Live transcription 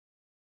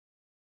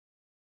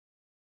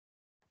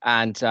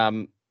And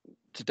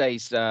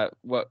today's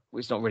work,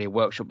 it's not really a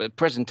workshop, but a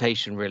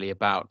presentation really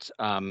about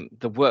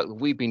the work that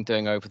we've been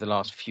doing over the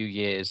last few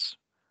years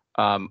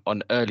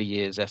on early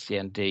years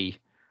SEND,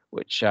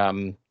 which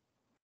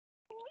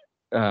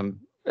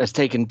has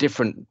taken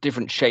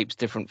different shapes,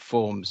 different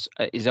forms,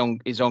 is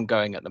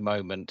ongoing at the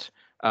moment.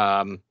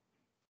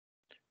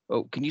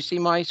 Oh, can you see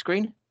my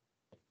screen?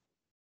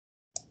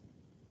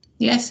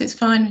 Yes, it's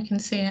fine. We can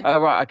see it.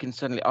 Oh, right. I can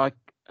suddenly.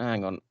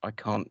 Hang on. I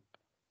can't.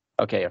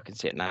 Okay, I can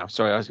see it now.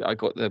 Sorry, I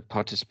got the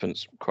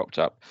participants cropped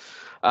up.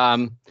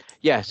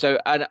 Yeah. So,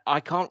 and I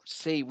can't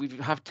see. We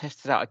have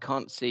tested out. I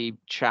can't see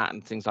chat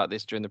and things like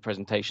this during the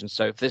presentation.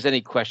 So, if there's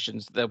any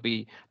questions, there'll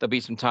be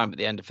some time at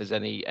the end if there's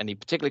any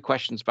particular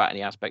questions about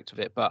any aspect of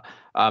it. But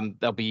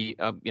there'll be,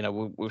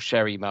 we'll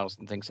share emails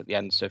and things at the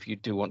end. So, if you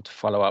do want to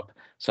follow up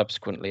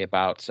subsequently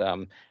about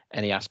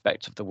any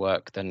aspect of the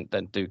work, then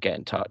do get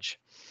in touch.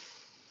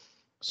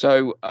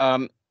 So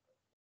the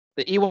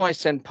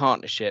EYSEND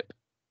Partnership,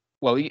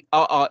 well,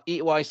 our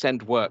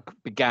EYSEND work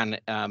began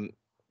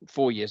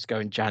 4 years ago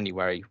in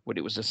January, when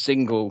it was a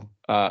single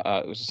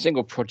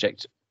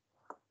project.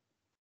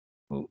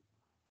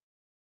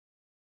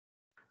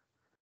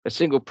 A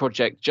single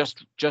project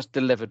just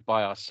delivered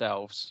by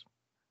ourselves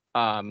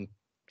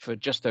for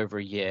just over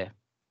a year.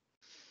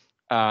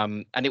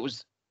 And it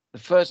was the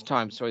first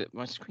time. Sorry,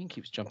 my screen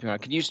keeps jumping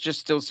around. Can you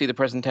just still see the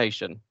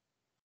presentation?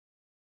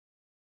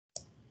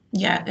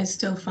 Yeah, it's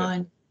still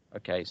fine.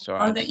 Okay, sorry.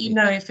 I'll let you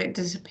know if it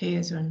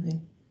disappears or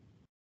anything.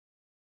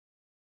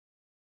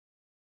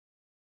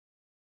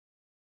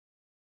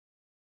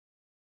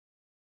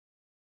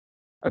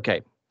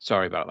 Okay,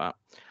 sorry about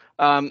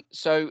that.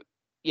 So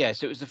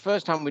yes, it was the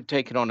first time we'd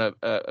taken on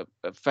a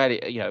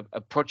fairly,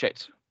 a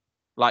project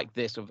like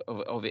this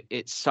of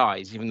its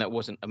size, even though it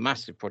wasn't a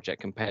massive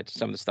project compared to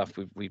some of the stuff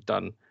we've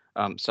done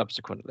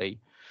subsequently.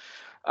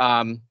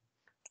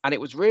 And it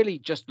was really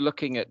just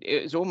looking at,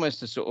 it was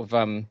almost a sort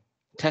of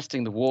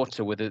testing the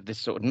water with this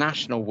sort of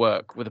national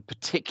work with a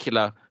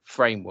particular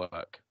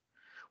framework,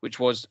 which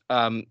was,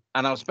 and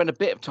I'll spend a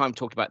bit of time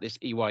talking about this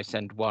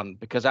EYSEND 1,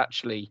 because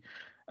actually,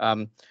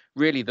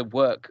 really the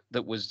work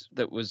that was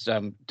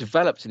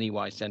developed in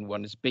EYSEND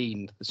 1 has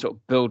been the sort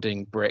of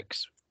building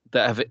bricks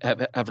that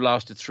have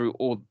lasted through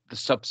all the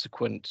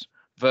subsequent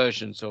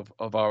versions of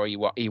our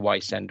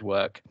EYSEND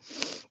work.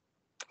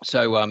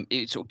 So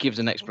it sort of gives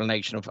an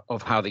explanation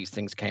of how these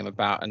things came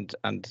about, and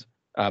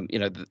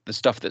the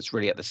stuff that's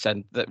really at the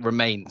center, that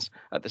remains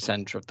at the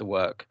center of the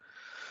work.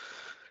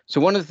 So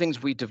one of the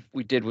things we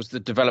did was the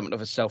development of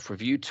a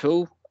self-review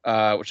tool,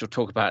 which I'll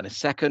talk about in a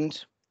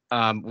second.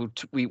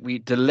 We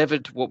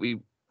delivered what we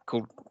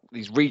call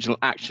these regional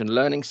action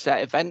learning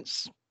set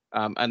events,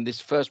 and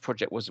this first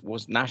project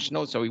was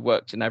national, so we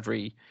worked in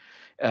every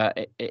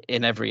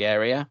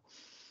area.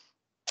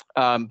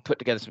 Put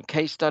together some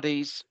case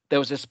studies. There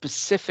was a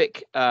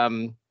specific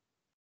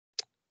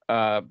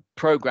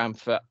program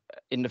for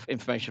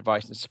information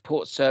advice and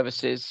support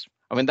services.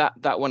 I mean,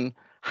 that one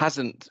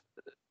hasn't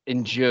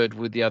endured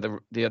with the other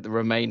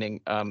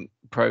remaining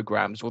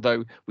programs,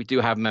 although we do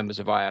have members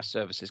of IR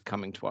services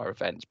coming to our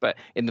events. But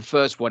in the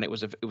first one, it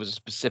was a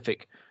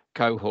specific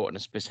cohort and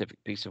a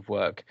specific piece of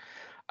work.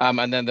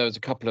 And then there was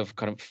a couple of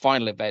kind of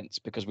final events,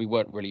 because we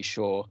weren't really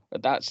sure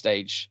at that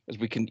stage, as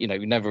we can,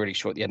 you're never really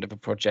sure at the end of a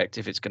project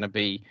if we're going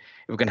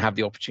to have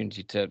the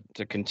opportunity to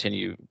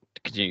continue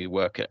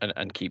work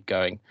and keep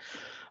going.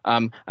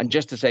 And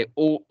just to say,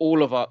 all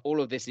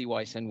of this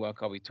EYSEND work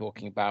I'll be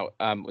talking about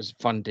was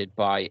funded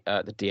by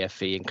the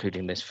DFE,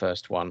 including this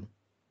first one.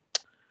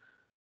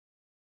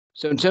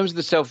 So in terms of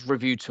the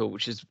self-review tool,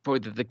 which is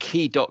probably the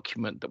key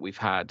document that we've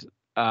had,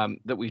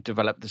 that we've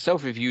developed, the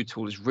self-review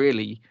tool is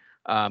really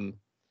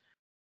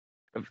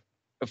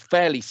a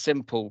fairly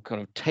simple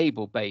kind of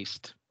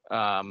table-based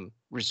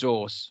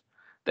resource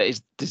that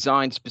is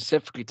designed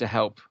specifically to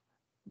help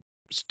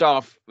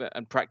staff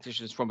and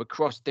practitioners from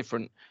across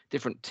different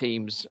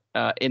teams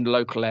in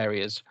local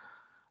areas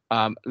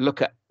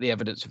look at the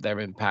evidence of their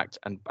impact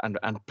and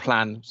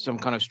plan some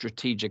kind of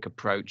strategic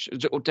approach,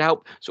 or to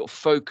help sort of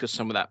focus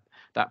some of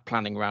that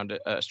planning around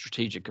a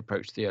strategic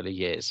approach to the early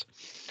years.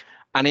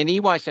 And in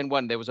EYSEND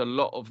 1, there was a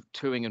lot of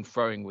toing and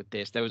froing with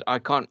this.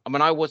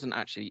 I wasn't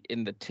actually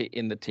in the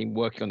team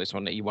working on this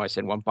one at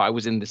EYSEND 1, but I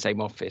was in the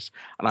same office,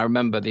 and I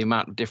remember the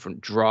amount of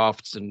different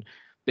drafts and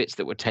bits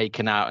that were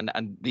taken out,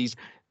 and these.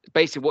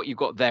 Basically, what you've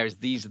got there is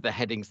these are the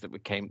headings that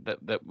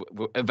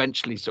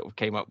eventually sort of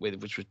came up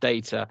with, which was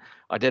data,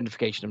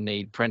 identification of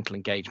need, parental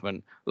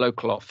engagement,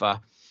 local offer,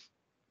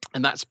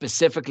 and that's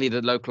specifically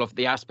the local offer,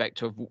 the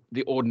aspect of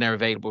the ordinary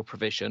available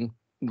provision,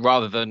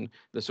 rather than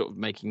the sort of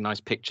making nice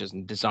pictures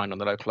and design on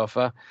the local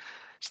offer.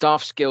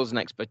 Staff skills and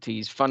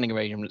expertise, funding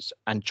arrangements,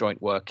 and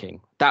joint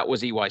working. That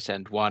was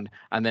EYSEND 1,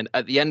 and then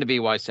at the end of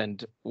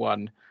EYSEND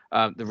 1,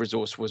 the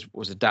resource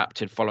was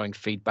adapted following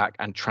feedback,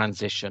 and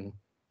transition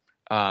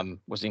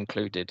was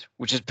included,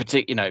 which is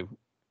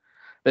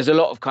there's a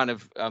lot of kind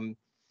of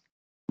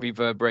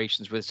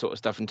reverberations with sort of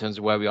stuff in terms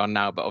of where we are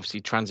now, but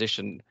obviously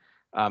transition,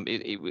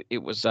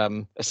 it was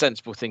a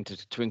sensible thing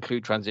to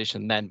include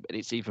transition then, but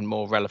it's even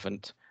more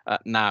relevant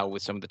now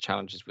with some of the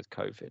challenges with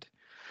COVID.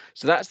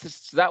 So that's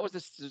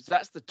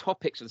the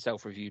topics of the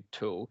self-review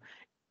tool.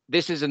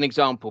 This is an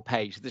example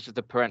page. This is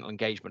the parental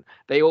engagement.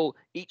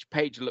 Each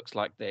page looks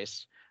like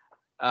this.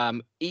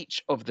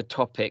 Each of the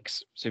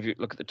topics, so if you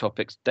look at the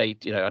topics,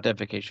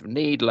 identification of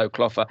need,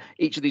 local offer,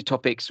 each of these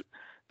topics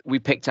we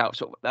picked out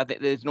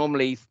there's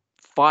normally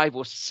 5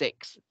 or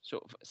 6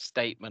 sort of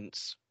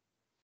statements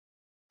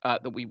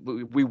that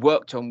we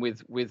worked on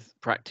with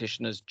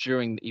practitioners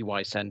during the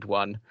EYSEND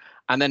one,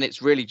 and then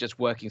it's really just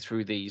working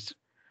through these.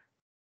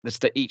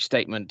 Each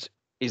statement,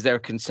 is there a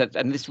consent?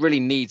 And this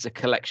really needs a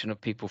collection of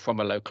people from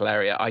a local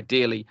area,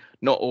 ideally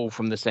not all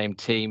from the same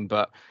team,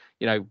 but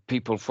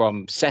people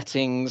from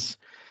settings,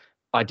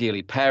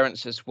 ideally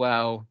parents as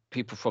well,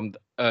 people from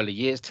early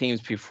years teams,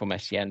 people from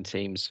SEN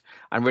teams,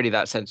 and really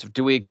that sense of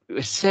do we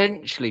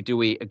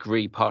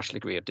agree, partially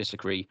agree or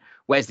disagree?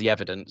 Where's the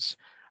evidence?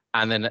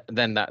 And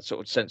then that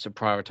sort of sense of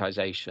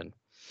prioritization.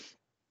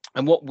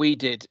 And what we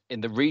did in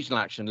the regional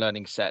action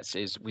learning sets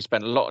is we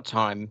spent a lot of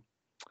time,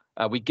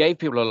 we gave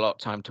people a lot of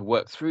time to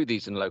work through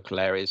these in local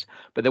areas,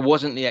 but there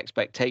wasn't the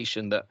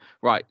expectation that,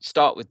 right,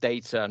 start with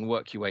data and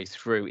work your way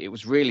through. It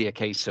was really a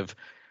case of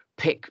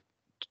pick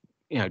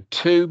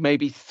 2,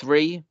 maybe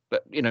 3,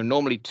 but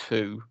normally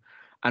 2,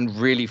 and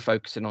really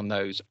focusing on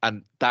those,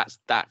 and that's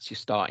your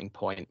starting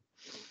point.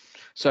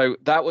 So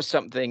that was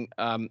something,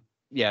 and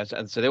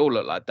so they all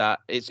look like that.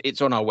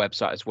 It's on our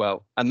website as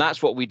well, and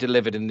that's what we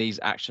delivered in these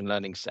action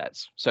learning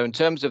sets. So in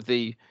terms of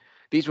these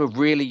were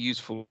really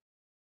useful.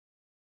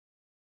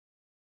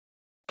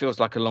 Feels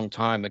like a long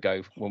time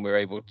ago when we were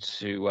able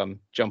to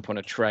jump on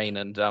a train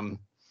and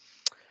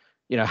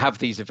have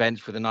these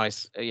events with a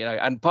nice,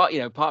 and part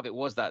of it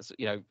was that,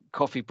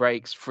 coffee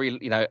breaks, free,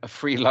 a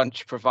free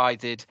lunch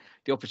provided,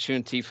 the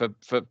opportunity for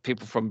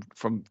people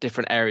from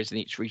different areas in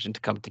each region to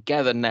come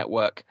together,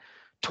 network,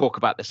 talk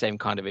about the same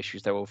kind of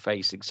issues they're all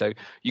facing. So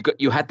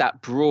you had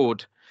that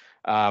broad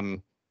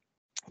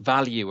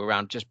value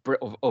around just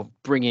of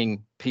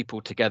bringing people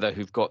together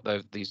who've got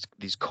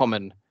these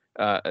common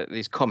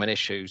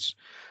issues.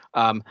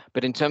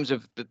 But in terms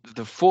of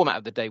the format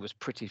of the day was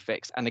pretty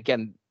fixed. And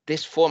again,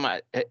 this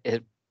format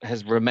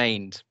has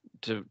remained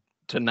to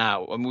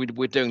now. I mean,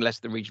 we're doing less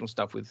of the regional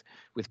stuff with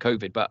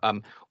COVID, but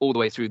all the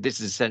way through,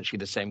 this is essentially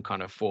the same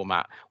kind of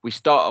format. We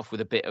start off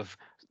with a bit of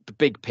the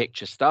big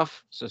picture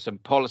stuff, so some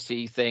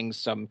policy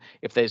things,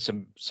 if there's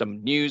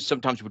some news,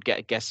 sometimes we'd get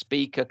a guest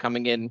speaker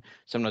coming in,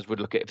 sometimes we'd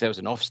look at if there was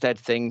an Ofsted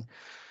thing,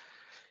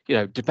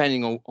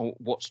 depending on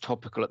what's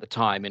topical at the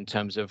time in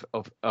terms of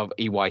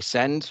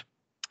EYSEND.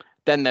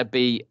 Then there'd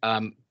be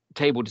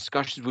table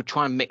discussions. We'll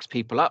try and mix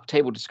people up,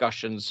 table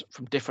discussions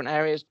from different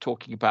areas,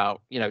 talking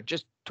about,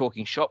 just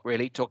talking shop,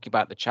 really, talking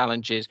about the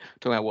challenges,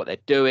 talking about what they're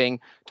doing,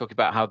 talking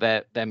about how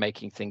they're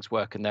making things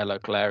work in their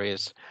local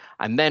areas.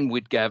 And then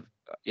we'd get,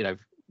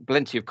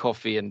 plenty of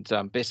coffee and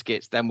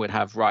biscuits. Then we'd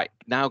have, right,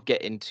 now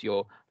get into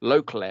your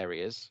local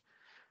areas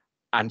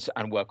and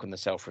work on the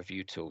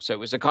self-review tool. So it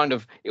was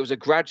a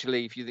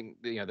gradually, if you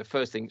think, the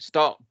first thing,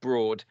 start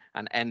broad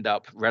and end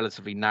up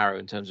relatively narrow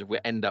in terms of we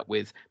end up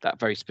with that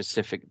very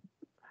specific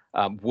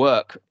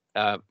work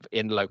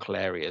in local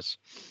areas.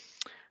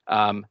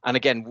 And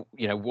again,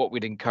 what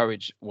we'd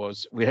encourage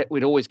was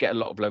we'd always get a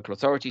lot of local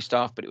authority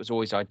staff, but it was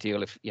always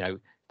ideal if,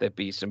 there'd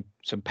be some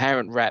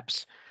parent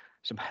reps,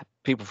 some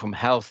people from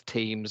health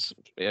teams,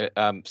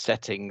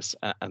 settings,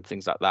 and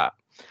things like that.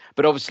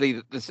 But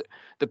obviously,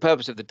 the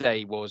purpose of the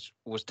day was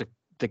to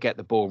get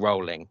the ball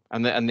rolling,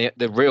 and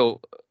the real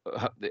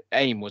the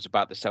aim was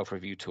about the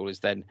self-review tool is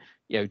then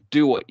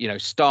do what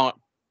start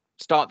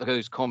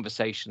those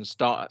conversations,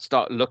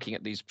 start looking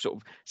at these sort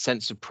of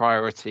sense of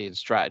priority and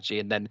strategy,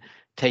 and then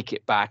take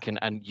it back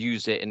and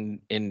use it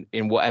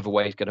in whatever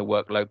way is going to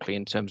work locally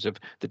in terms of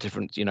the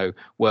different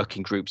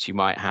working groups you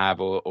might have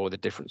or the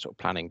different sort of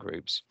planning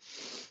groups.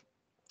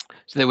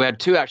 So then we had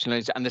 2 action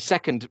learnings, and the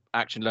second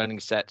action learning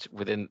set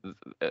within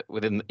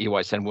the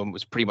EYSEND one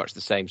was pretty much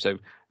the same. So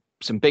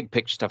some big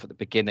picture stuff at the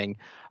beginning,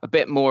 a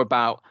bit more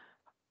about,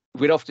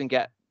 we'd often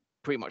get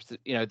pretty much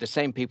the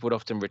same people would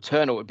often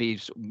return, or it would be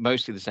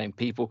mostly the same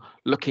people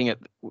looking at,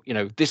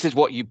 this is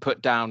what you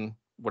put down,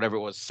 whatever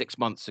it was 6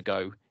 months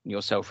ago in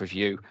your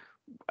self-review.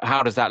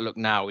 How does that look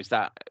now?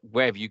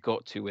 Where have you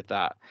got to with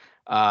that?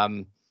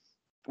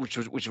 Which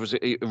was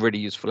a really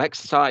useful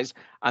exercise.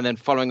 And then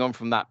following on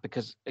from that,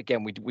 because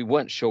again, we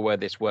weren't sure where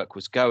this work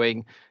was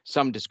going,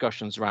 some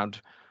discussions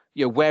around,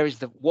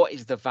 what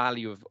is the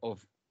value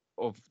of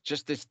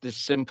just this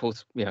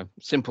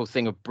simple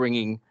thing of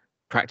bringing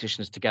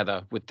practitioners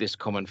together with this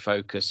common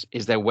focus.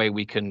 Is there a way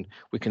we can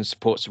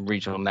support some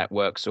regional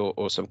networks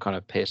or some kind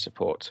of peer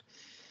support?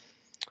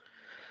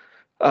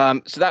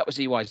 So that was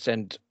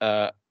EYSEND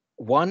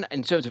one.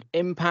 In terms of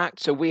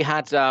impact, so we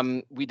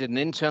did an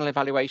internal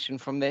evaluation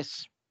from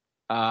this,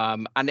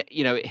 and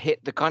it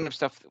hit the kind of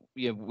stuff that,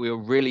 we were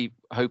really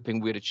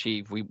hoping we'd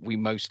achieve. We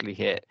mostly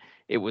hit.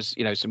 It was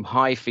some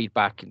high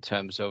feedback in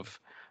terms of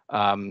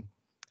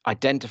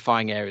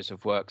identifying areas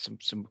of work,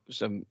 some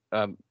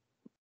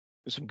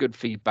good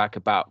feedback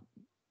about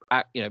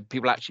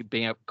people actually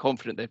being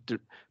confident they're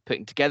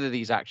putting together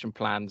these action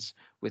plans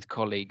with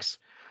colleagues,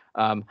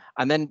 and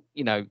then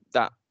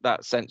that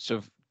sense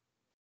of,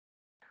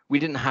 we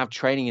didn't have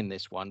training in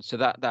this one, so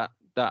that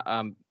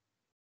the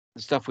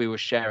stuff we were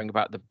sharing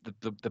about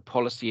the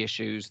policy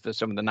issues,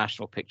 some of the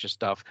national picture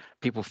stuff,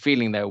 people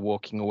feeling they were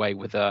walking away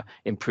with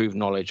improved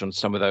knowledge on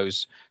some of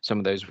those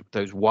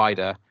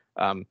wider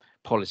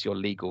policy or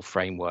legal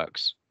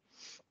frameworks.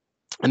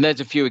 And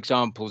there's a few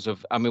examples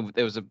of, I mean,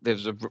 there was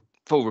a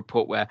full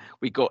report where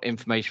we got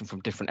information from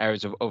different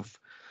areas of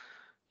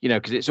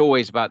because it's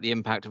always about the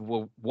impact of,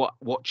 well,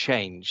 what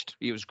changed.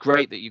 It was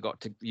great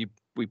that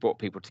we brought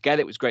people together.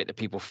 It was great that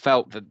people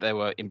felt that they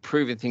were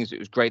improving things. It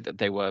was great that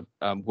they were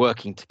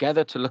working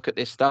together to look at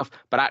this stuff.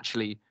 But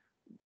actually,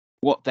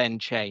 what then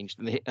changed?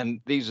 And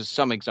these are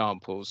some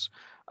examples.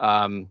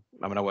 I mean,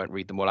 I won't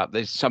read them all out.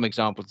 There's some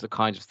examples of the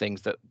kinds of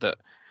things that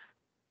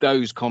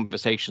those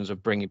conversations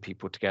of bringing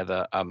people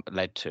together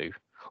led to,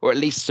 or at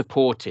least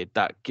supported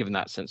that, given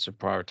that sense of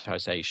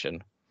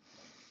prioritization.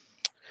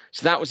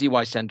 So that was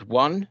EYSEND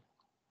 1.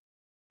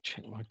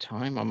 Check my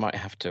time. I might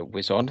have to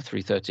whiz on.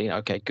 3:13.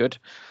 Okay, good.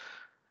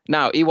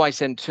 Now,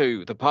 EYSEND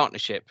 2, the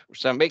partnership.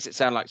 So it makes it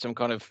sound like some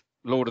kind of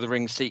Lord of the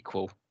Rings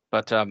sequel,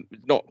 but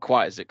not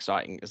quite as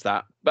exciting as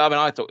that. But I mean,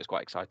 I thought it was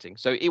quite exciting.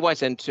 So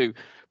EYSEND 2,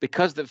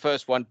 because the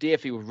first one,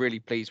 DfE were really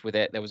pleased with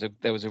it. There was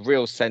a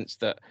real sense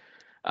that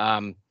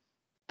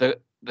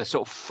the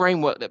sort of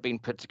framework that had been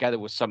put together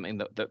was something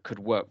that could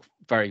work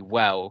very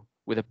well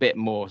with a bit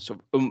more sort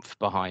of oomph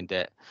behind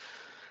it.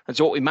 And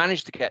so what we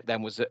managed to get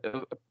then was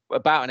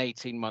about an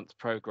 18-month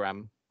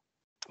program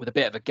with a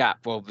bit of a gap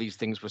while these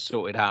things were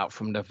sorted out,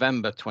 from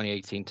November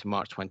 2018 to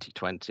March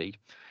 2020.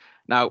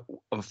 Now,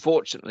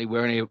 unfortunately,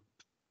 we're only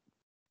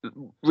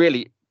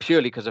really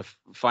purely because of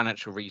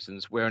financial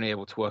reasons, we're only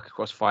able to work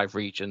across 5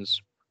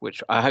 regions,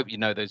 which I hope you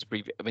know those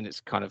I mean,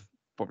 it's kind of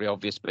probably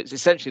obvious, but it's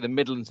essentially the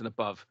Midlands and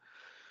above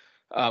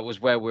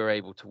was where we were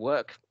able to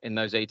work in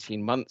those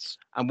 18 months.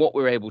 And what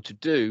we're able to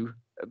do,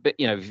 but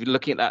if you're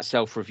looking at that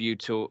self-review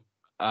tool,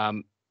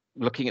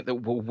 looking at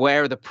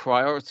where are the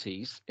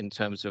priorities in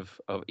terms of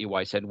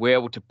EYSEND, we're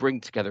able to bring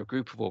together a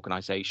group of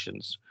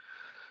organizations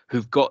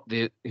who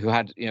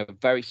had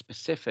very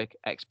specific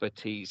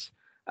expertise,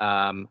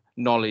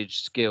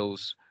 knowledge,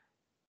 skills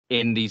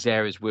in these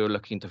areas we were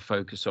looking to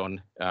focus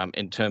on,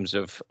 in terms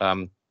of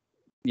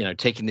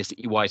taking this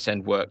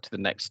EYSEND work to the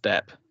next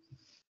step.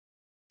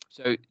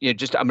 So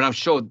I'm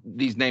sure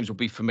these names will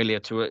be familiar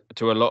to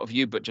a lot of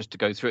you, but just to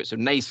go through it. So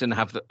NASEN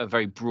have a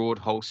very broad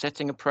whole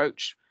setting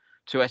approach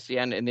to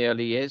SEN in the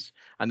early years,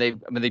 and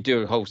they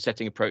do a whole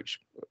setting approach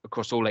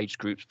across all age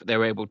groups, but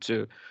they're able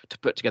to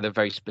put together a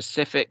very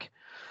specific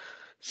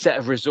set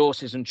of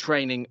resources and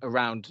training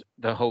around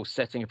the whole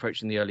setting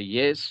approach in the early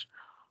years.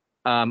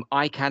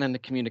 ICANN and the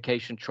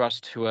Communication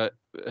Trust, who are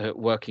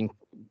working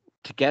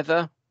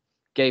together,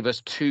 gave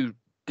us 2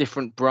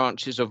 different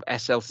branches of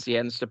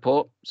SLCN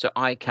support. So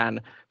ICANN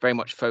very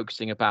much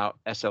focusing about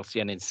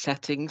SLCN in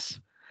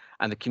settings,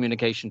 and the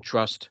Communication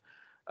Trust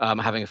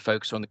having a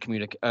focus on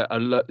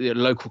the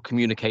local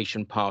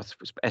communication path,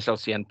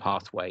 SLCN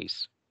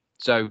pathways.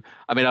 So,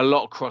 I mean, a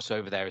lot of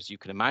crossover there, as you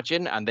can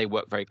imagine, and they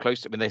work very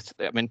closely.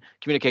 I mean,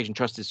 Communication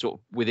Trust is sort of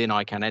within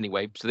ICANN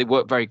anyway, so they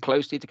work very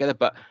closely together,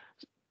 but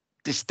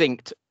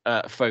distinct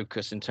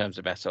focus in terms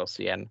of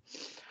SLCN.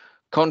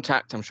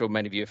 Contact, I'm sure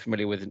many of you are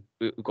familiar with.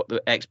 We've got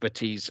the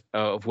expertise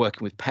of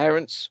working with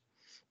parents,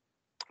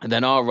 and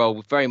then our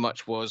role very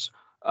much was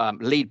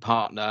lead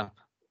partner,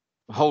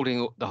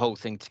 holding the whole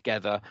thing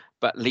together,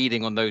 but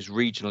leading on those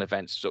regional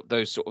events, so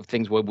those sort of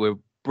things where we're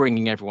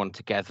bringing everyone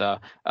together,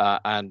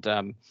 and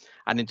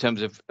in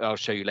terms of, I'll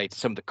show you later,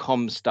 some of the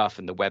comms stuff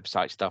and the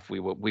website stuff, we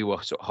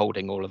were sort of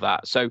holding all of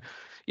that. So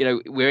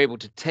we're able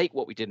to take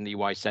what we did in the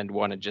EYSEND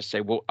 1 and just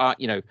say, well,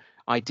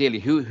 ideally,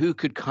 who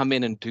could come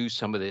in and do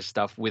some of this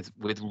stuff with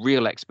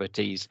real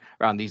expertise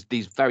around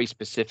these very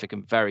specific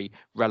and very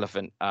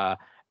relevant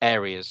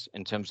areas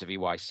in terms of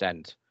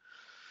EYSEND.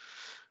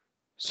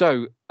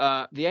 So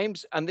the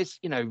aims, and this,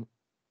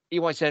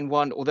 EYSEND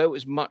 1, although it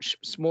was much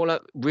smaller,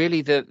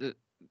 really the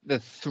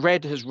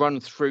thread has run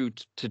through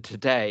to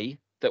today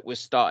that was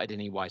started in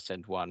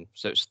EYSEND 1.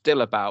 So it's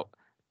still about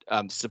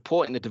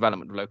supporting the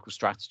development of local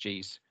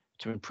strategies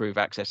to improve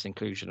access,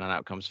 inclusion, and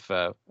outcomes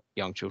for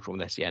young children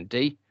with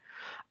SEND,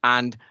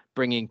 and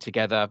bringing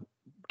together,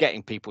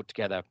 getting people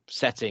together,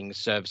 settings,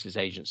 services,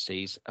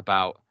 agencies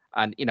about,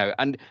 and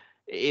it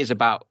is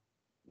about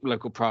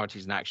local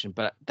priorities and action,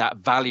 but that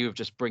value of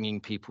just bringing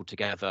people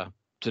together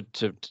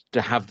to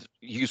have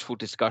useful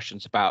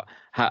discussions about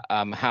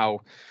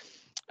how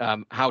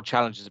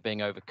challenges are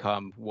being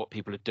overcome, what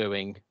people are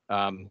doing,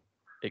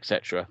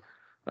 etc.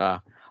 I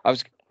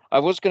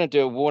was going to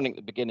do a warning at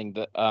the beginning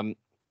that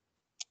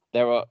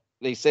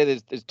they say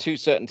there's 2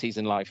 certainties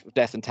in life: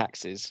 death and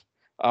taxes.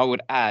 I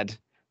would add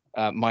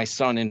my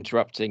son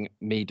interrupting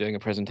me doing a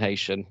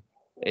presentation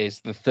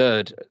is the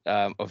 3rd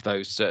of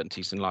those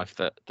certainties in life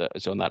that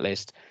is on that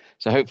list.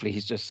 So hopefully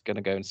he's just going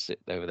to go and sit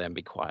over there and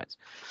be quiet.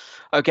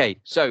 Okay,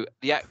 so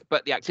the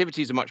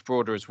activities are much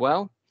broader as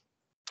well.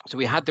 So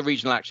we had the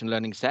regional action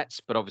learning sets,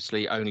 but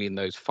obviously only in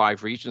those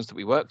 5 regions that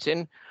we worked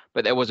in.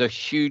 But there was a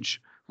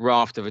huge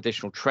raft of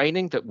additional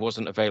training that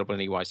wasn't available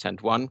in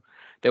EYSEND 1.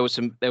 There was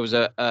a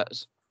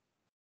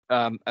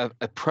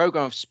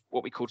program of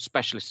what we called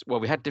specialist. Well,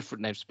 we had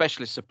different names,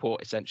 specialist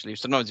support, essentially.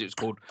 Sometimes it was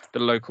called the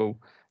local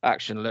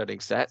action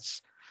learning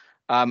sets.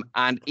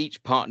 And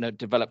each partner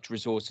developed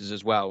resources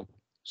as well.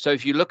 So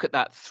if you look at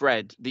that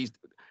thread,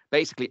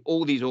 basically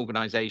all these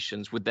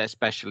organizations with their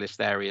specialist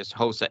areas,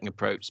 whole setting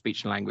approach,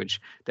 speech and language,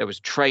 there was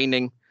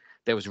training,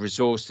 there was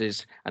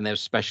resources, and there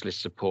was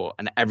specialist support,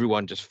 and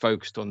everyone just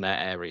focused on their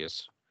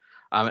areas.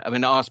 I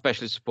mean, our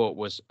specialist support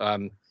was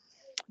the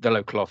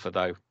local offer,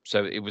 though.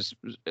 So it was,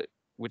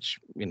 which,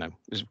 you know,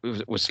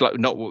 was slightly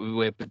not what we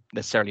were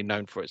necessarily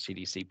known for at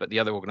CDC, but the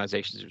other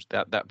organizations, it was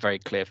that very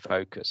clear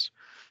focus.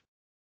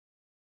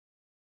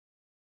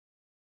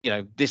 You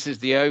know, this is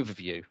the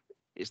overview.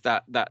 It's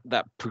that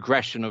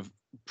progression of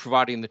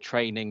providing the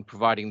training,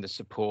 providing the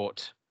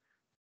support,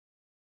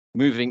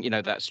 moving, you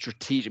know, that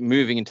strategic,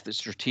 moving into the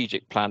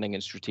strategic planning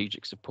and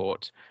strategic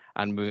support,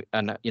 and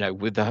you know,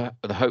 with the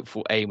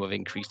hopeful aim of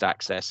increased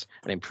access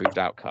and improved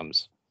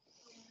outcomes.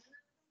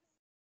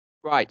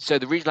 Right, so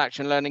the regional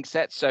action learning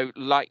sets, so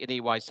like in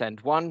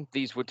EYSEND 1,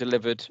 these were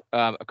delivered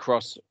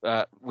across,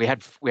 we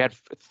had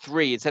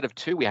 3 instead of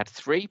 2, we had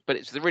 3, but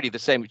it's really the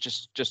same,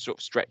 it's just sort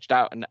of stretched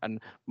out and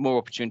more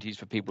opportunities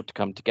for people to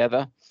come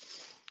together.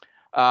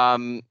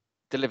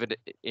 Delivered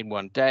in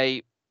one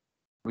day.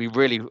 We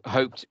really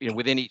hoped, you know,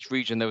 within each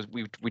region,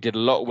 we did a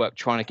lot of work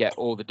trying to get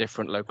all the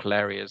different local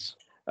areas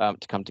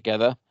to come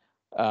together.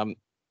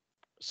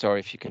 Sorry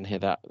if you can hear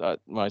that,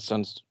 my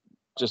son's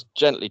just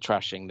gently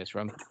trashing this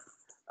room.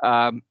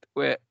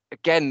 Where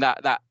again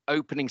that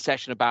opening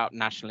session about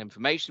national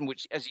information,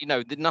 which, as you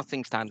know,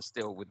 nothing stands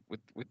still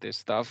with this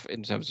stuff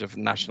in terms of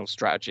national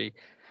strategy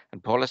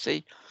and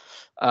policy,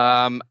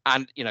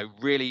 and, you know,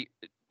 really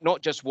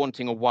not just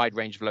wanting a wide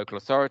range of local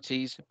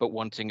authorities, but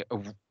wanting a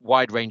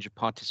wide range of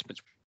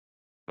participants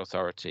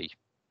authority.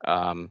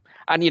 And,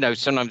 you know,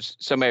 sometimes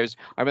some areas,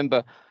 I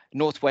remember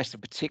Northwest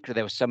in particular,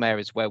 there were some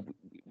areas where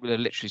we were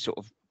literally sort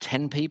of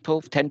 10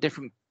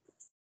 different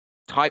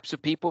types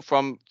of people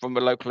from a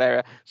local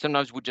area.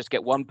 Sometimes we'll just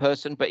get one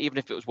person, but even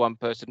if it was one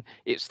person,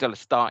 it's still a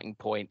starting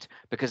point,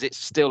 because it's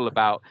still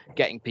about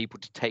getting people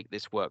to take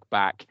this work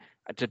back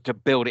and to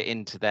build it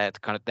into their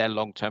kind of their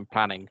long-term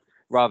planning,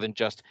 rather than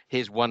just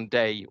here's one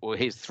day or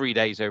here's 3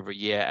 days over a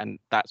year and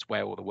that's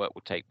where all the work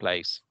will take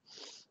place.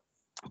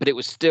 But it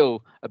was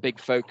still a big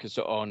focus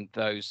on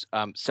those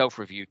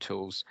self-review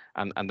tools,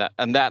 and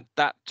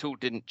that tool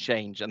didn't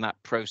change, and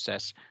that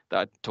process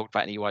that I talked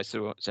about in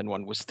EYSEND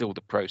 1 was still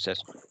the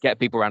process. Get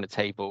people around a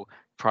table,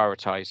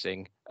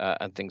 prioritizing,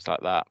 and things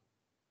like that.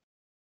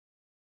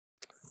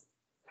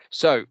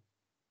 So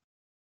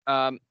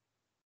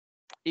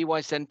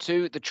EYSEND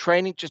 2, the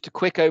training, just a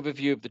quick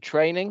overview of the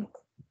training.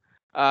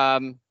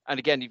 And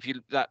again, if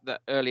you that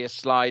earlier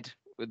slide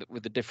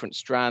with the different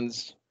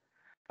strands.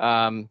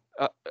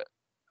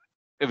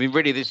 I mean,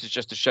 really, this is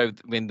just to show,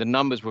 I mean, the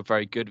numbers were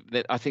very good.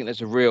 I think there's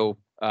a real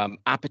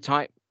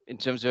appetite in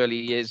terms of early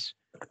years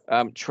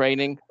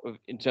training,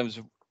 in terms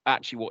of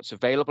actually what's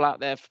available out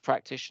there for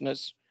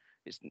practitioners.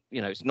 It's,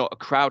 you know, it's not a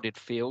crowded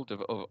field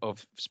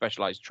of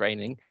specialized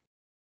training.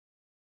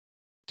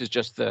 It's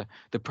just the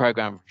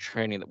program of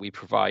training that we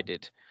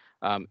provided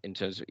in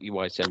terms of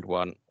EYSEND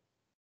 1,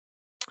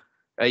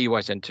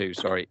 EYSEND 2,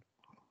 sorry.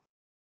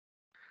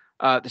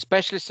 The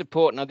specialist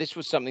support, now this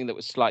was something that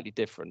was slightly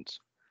different.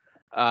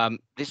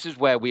 This is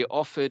where we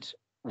offered,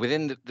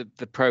 within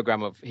the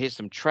program of here's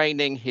some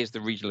training, here's the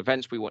regional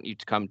events we want you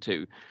to come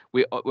to.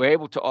 We're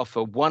able to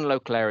offer one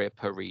local area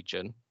per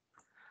region.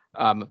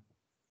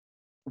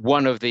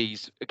 One of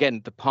these, again,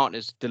 the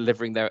partners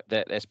delivering their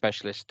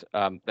specialist,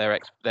 their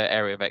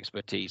area of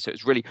expertise. So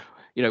it's really,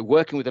 you know,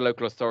 working with the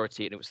local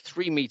authority, and it was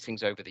 3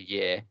 meetings over the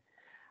year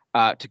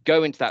to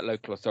go into that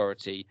local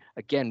authority,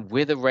 again,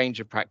 with a range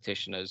of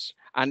practitioners.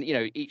 And, you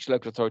know, each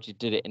local authority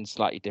did it in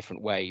slightly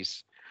different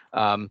ways.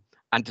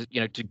 And to,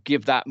 you know, to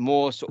give that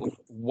more sort of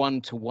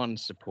one-to-one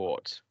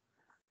support.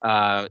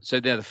 So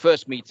the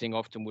first meeting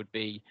often would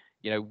be,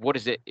 you know, what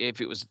is it,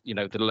 if it was, you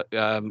know,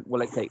 well,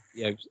 let's say,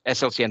 you know,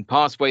 SLCN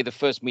pathway, the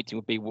first meeting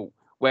would be, well,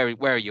 where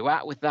are you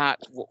at with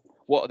that?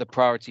 What are the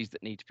priorities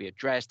that need to be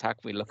addressed? How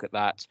can we look at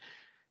that?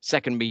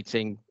 Second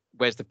meeting,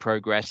 where's the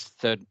progress?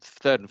 Third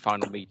and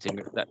final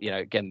meeting, that, you know,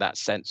 again, that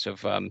sense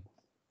of,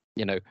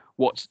 you know,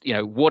 what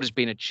has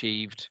been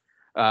achieved,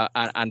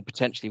 and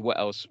potentially what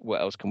else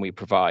can we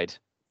provide?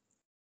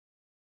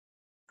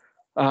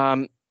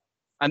 And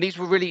these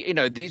were really, you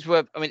know,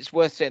 I mean, it's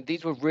worth saying,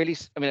 these were really,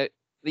 I mean,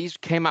 these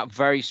came out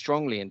very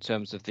strongly in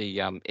terms of the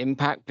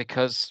impact,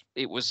 because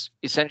it was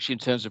essentially, in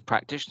terms of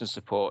practitioner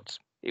support,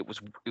 it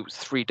was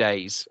 3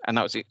 days, and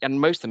that was it.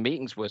 And most of the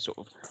meetings were sort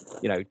of,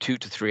 you know, 2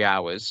 to 3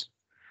 hours.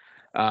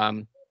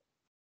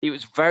 It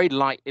was very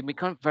light, it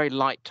became very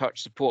light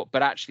touch support,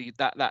 but actually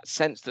that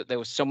sense that there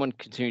was someone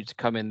continuing to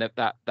come in,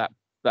 that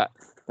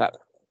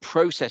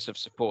process of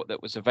support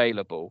that was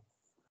available.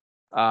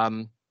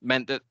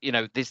 meant that,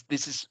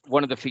 this is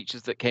one of the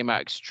features that came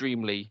out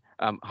extremely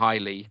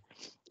highly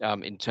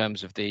in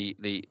terms of the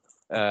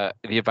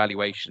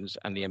evaluations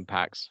and the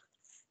impacts.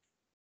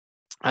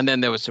 And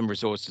then there were some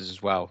resources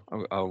as well.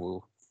 I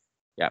will,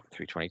 yeah,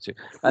 322.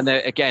 And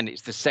there, again,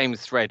 it's the same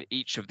thread.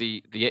 Each of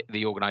the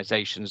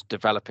organizations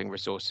developing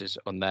resources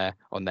on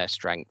their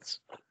strengths.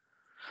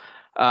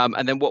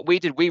 And then what we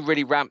did, we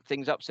really ramped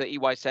things up. So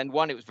EYSEND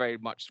 1, it was very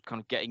much kind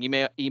of getting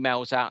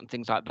emails out and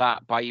things like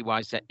that. By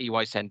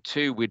EYSEND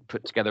 2, we'd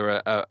put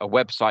together a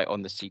website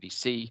on the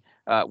CDC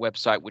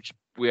website, which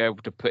we were able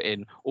to put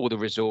in all the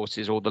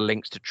resources, all the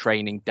links to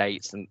training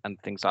dates and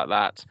things like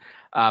that.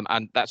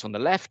 And that's on the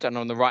left. And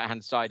on the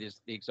right-hand side is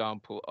the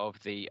example of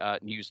the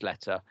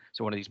newsletter.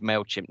 So one of these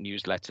MailChimp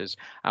newsletters.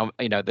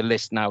 The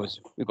list now is,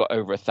 we've got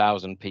over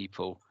 1,000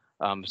 people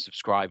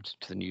subscribed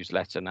to the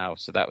newsletter now,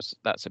 so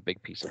that's a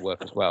big piece of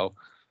work as well.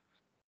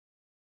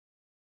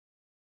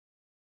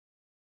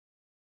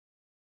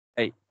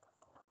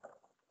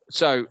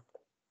 So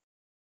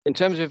in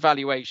terms of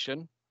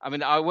evaluation, I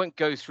mean, I won't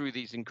go through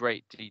these in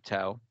great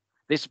detail.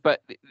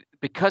 But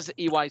because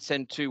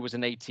EYSEND 2 was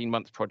an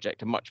 18-month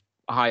project, a much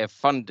higher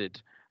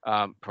funded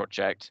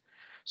project,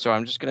 so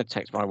I'm just going to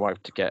text my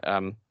wife to get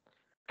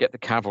the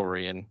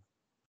cavalry in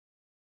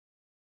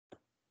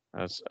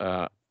as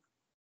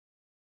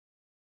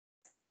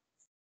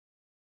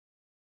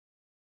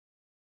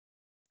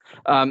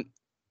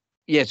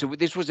yeah, so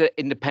this was an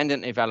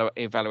independent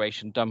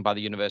evaluation done by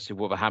the University of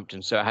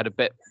Wolverhampton, so it had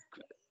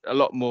a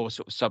lot more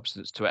sort of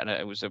substance to it, and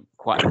it was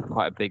quite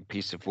a big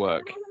piece of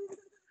work.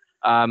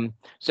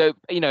 So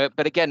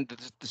but again,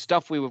 the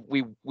stuff we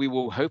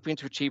were hoping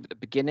to achieve at the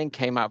beginning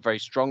came out very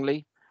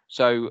strongly.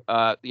 So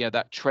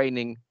that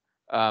training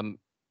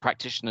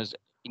practitioners,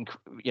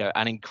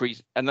 and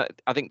increase, and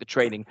I think the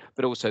training,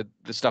 but also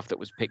the stuff that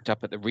was picked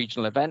up at the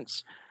regional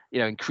events,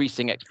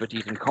 increasing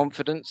expertise and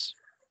confidence.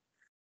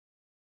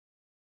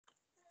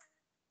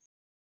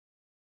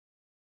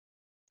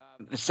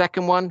 The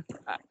second one,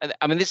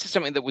 I mean, this is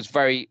something that was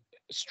very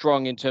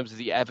strong in terms of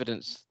the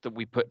evidence that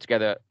we put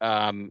together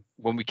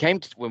when we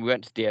went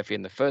to DFE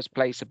in the first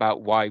place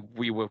about why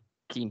we were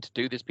keen to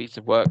do this piece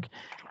of work,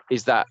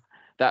 is that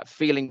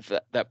feeling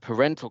that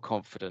parental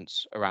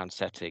confidence around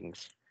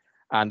settings,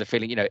 and the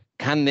feeling,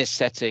 can this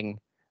setting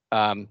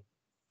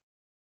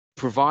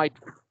provide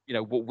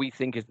what we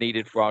think is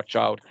needed for our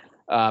child,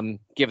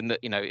 given that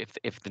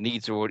if the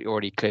needs are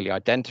already clearly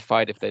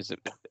identified, if there's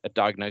a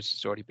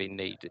diagnosis already been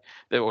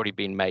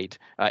made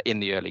in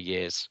the early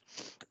years.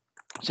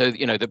 So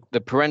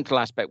the parental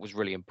aspect was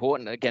really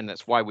important. Again,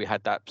 that's why we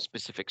had that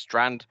specific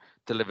strand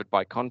delivered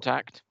by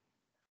Contact.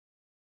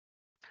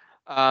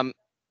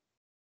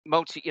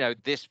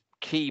 This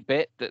key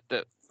bit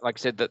that like I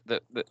said,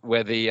 that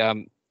where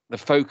the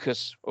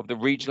focus of the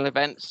regional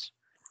events,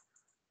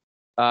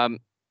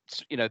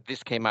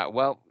 this came out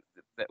well.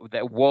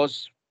 There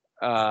was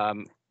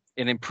an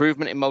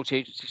improvement in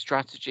multi-agency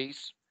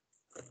strategies,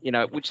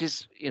 which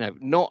is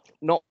not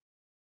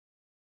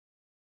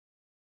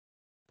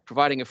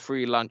providing a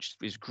free lunch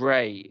is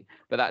great,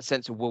 but that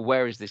sense of, well,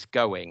 where is this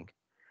going?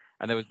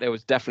 And there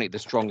was definitely the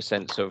strong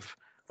sense of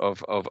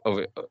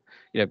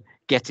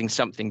getting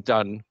something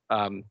done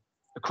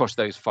across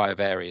those 5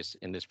 areas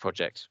in this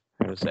project.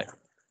 Hang on a sec.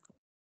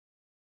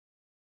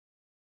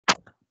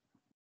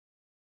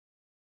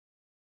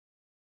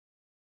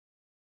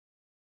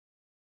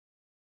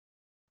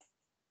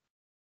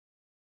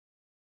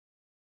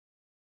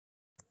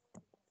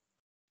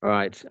 All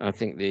right, I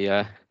think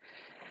the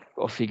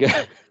off you go.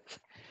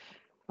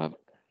 Bye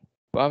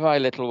bye,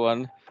 little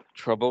one.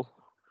 Trouble.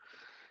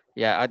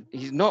 Yeah,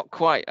 he's not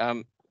quite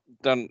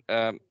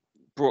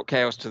brought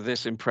chaos to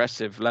this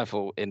impressive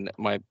level in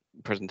my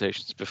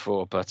presentations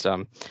before, but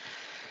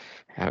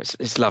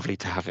it's lovely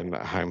to have him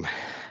at home.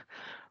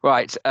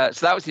 Right, so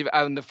that was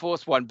the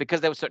fourth one.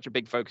 Because there was such a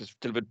big focus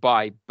delivered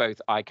by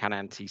both ICANN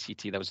and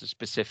TCT, there was a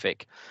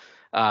specific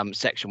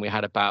section we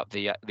had about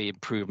the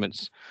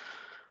improvements,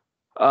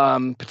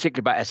 particularly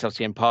about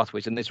SLC and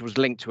pathways, and this was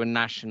linked to a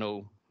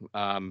national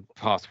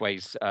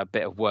pathways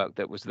bit of work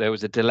that there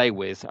was a delay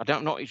with.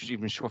 I'm not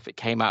even sure if it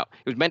came out.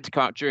 It was meant to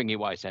come out during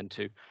EYSEND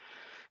 2.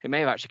 It may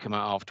have actually come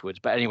out afterwards,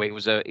 but anyway, there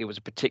was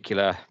a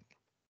particular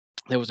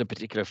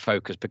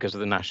focus because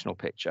of the national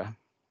picture.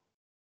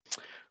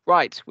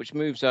 Right, which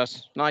moves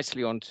us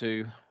nicely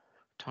onto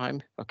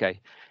time.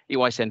 Okay,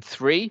 EYSEND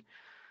 3.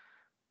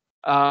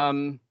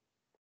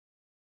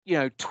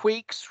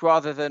 Tweaks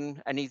rather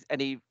than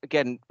any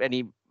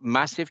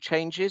massive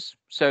changes.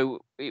 So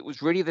it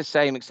was really the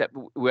same, except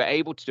we were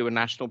able to do a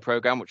national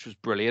program, which was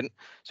brilliant.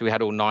 So we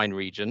had all 9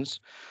 regions.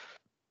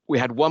 We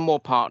had one more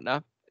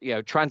partner.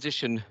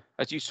 Transition,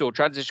 as you saw,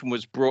 transition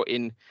was brought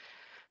in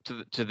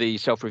to the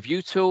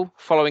self-review tool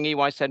following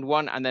EYSEND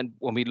 1, and then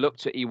when we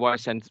looked at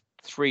EYSEND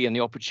 3 and the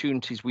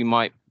opportunities we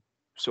might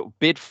sort of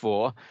bid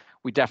for,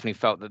 we definitely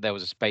felt that there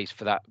was a space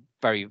for that.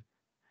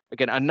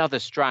 Another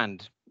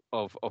strand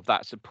of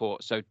that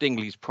support. So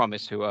Dingley's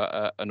Promise, who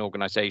are an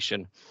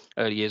organization,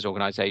 early years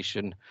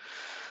organization,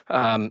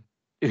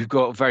 who've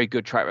got a very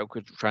good track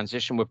record of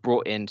transition were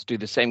brought in to do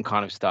the same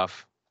kind of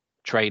stuff: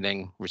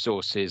 training,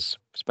 resources,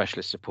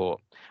 specialist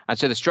support. And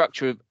so the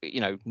structure,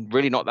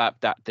 really not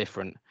that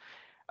different.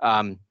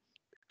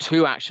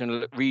 2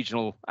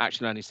 regional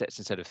action learning sets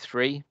instead of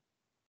 3,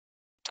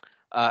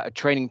 a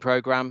training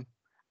program,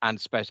 and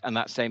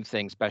that same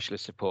thing,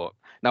 specialist support.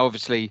 Now,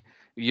 obviously,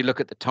 you look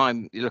at the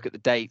time, you look at the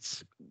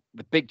dates.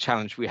 The big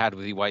challenge we had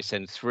with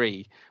EYSEND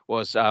 3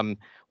 was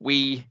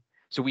we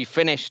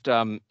finished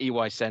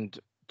EYSEND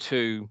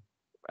 2,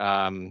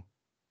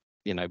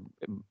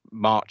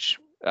 March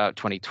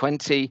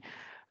 2020.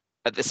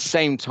 At the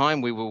same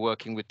time, we were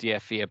working with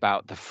DFE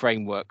about the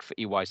framework for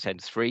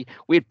EYSEND 3.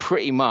 We had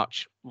pretty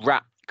much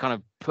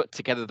put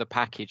together the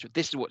package.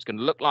 This is what it's going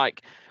to look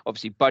like.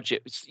 Obviously,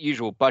 budget,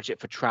 usual budget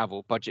for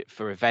travel, budget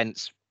for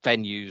events,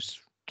 venues,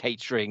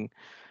 catering.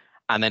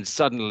 And then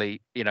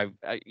suddenly,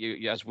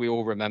 as we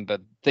all remember,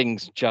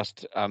 things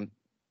just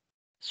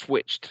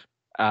switched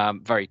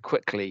very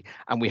quickly.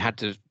 And we had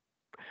to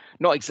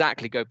not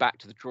exactly go back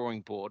to the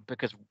drawing board,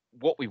 because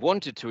what we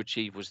wanted to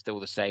achieve was still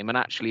the same. And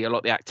actually, a lot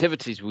of the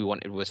activities we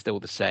wanted were still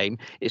the same.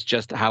 It's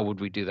just how would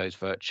we do those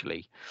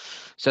virtually?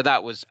 So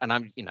that was,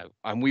 and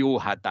we all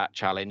had that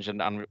challenge,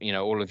 and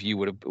all of you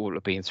would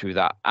have been through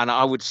that. And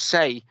I would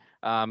say,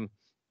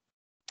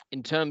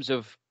 in terms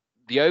of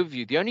the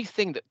overview, the only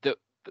thing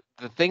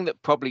the thing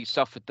that probably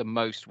suffered the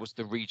most was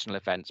the regional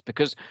events,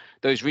 because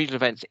those regional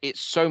events,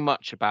 it's so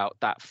much about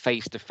that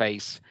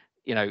face-to-face,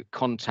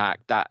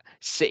 contact, that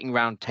sitting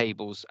around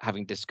tables,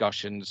 having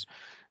discussions,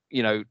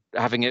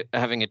 having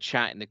a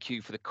chat in the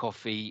queue for the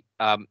coffee.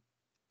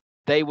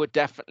 They were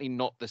definitely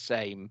not the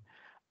same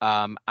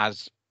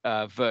as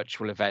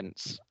virtual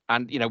events.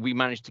 And we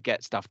managed to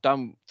get stuff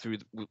done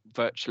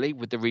virtually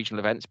with the regional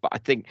events, but I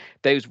think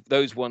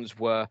those ones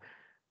were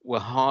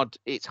hard.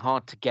 It's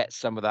hard to get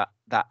some of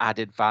that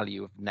added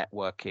value of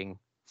networking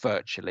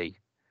virtually,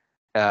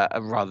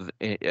 rather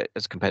than,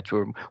 as compared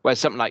to where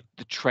something like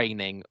the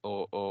training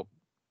or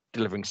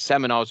delivering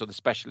seminars, or the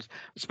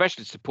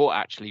specialist support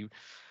actually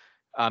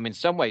in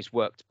some ways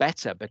worked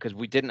better, because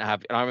we didn't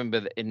have, and I remember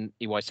that in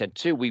EYSEND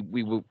 2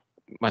 we were,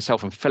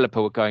 myself and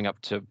Philippa were going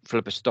up to,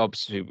 Philippa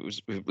Stobbs, who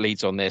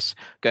leads on this,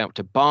 going up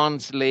to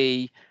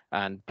Barnsley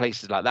and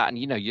places like that, and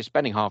you're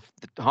spending half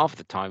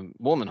the time,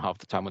 more than half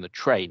the time, on the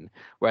train,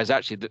 whereas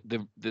actually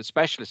the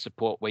specialist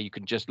support, where you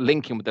can just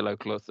link in with the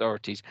local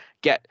authorities,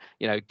 get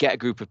a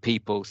group of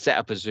people, set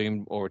up a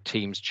Zoom or a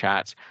Teams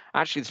chat.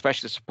 Actually, the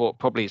specialist support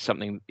probably is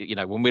something,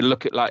 when we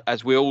look at, like,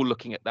 as we're all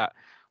looking at that,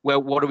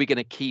 well, what are we going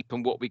to keep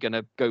and what are we going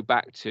to go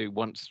back to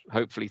once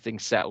hopefully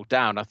things settle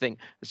down? I think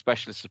the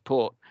specialist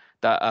support,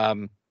 that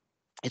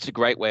it's a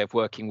great way of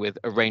working with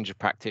a range of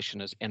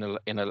practitioners in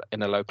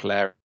a local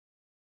area.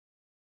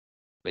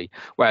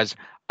 Whereas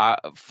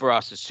for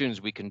us, as soon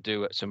as we can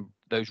do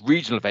those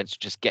regional events,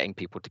 just getting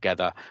people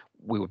together,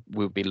 we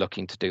would be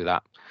looking to do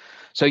that.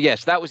 So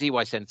yes, that was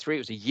EYSEND 3. It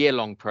was a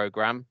year-long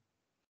program.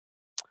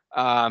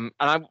 And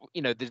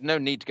there's no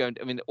need to go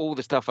into, all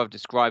the stuff I've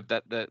described,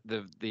 that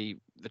the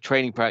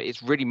training program,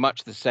 it's really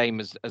much the same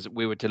as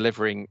we were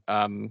delivering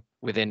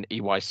within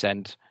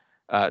EYSEND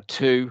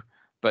 2,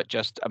 but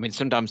just,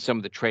 sometimes some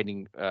of the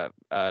training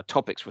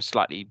topics were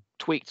slightly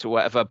tweaked or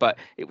whatever, but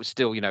it was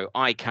still,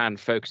 ICANN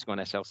focusing on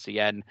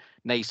SLCN,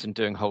 Nason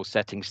doing whole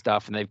setting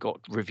stuff, and they've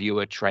got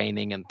reviewer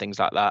training and things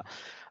like that.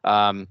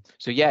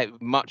 So yeah,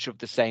 much of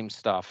the same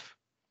stuff.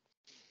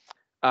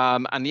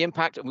 And the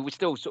impact, we're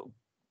still sort of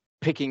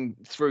picking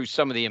through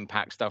some of the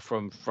impact stuff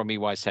from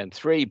EYSEND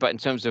 3, but in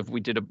terms of,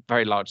 we did a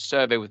very large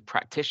survey with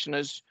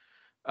practitioners,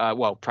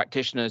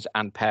 practitioners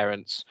and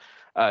parents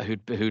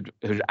who'd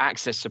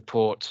access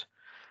support,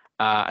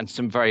 and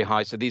some very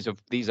high. So these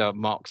are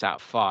marks out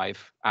of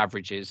 5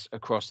 averages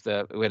across we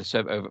had a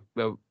survey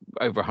over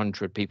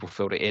 100 people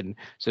filled it in.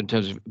 So in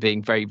terms of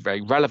being very,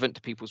 very relevant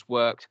to people's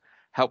work,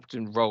 helped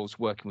in roles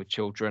working with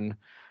children,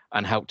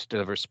 and helped to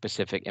deliver a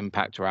specific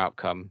impact or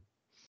outcome.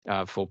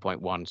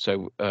 4.1.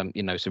 So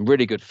some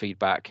really good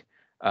feedback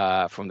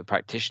from the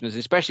practitioners,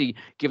 especially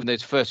given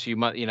those first few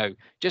months.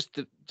 Just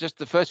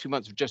the first few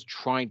months of just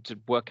trying to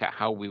work out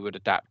how we would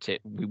adapt it.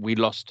 We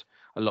lost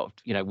a lot of,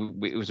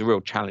 it was a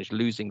real challenge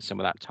losing some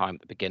of that time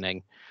at the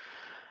beginning.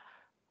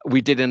 We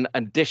did an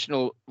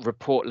additional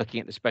report looking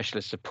at the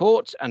specialist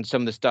support, and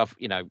some of the stuff,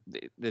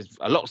 there's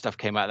a lot of stuff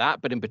came out of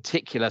that, but in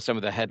particular, some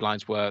of the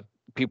headlines were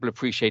people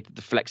appreciated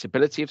the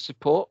flexibility of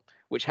support,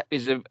 which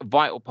is a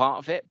vital part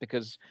of it,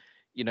 because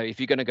if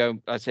you're going to go,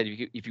 I said,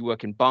 if you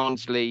work in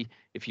Barnsley,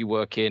 if you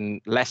work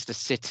in Leicester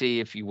City,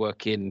 if you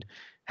work in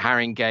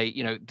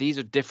Haringey, these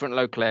are different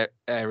local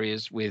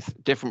areas with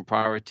different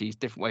priorities,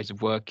 different ways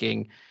of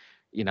working.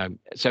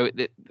 So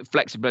the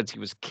flexibility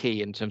was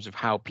key in terms of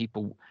how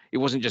people. It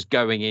wasn't just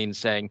going in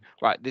saying,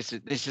 right, this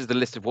is the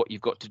list of what you've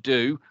got to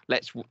do.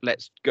 Let's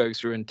go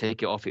through and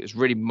take it off. It was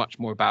really much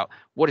more about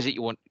what is it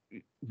you want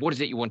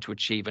to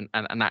achieve, and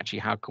actually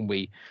how can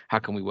we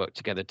work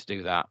together to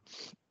do that.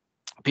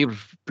 People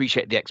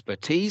appreciate the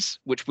expertise,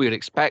 which we would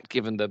expect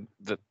given the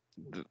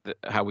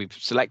how we've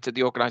selected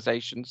the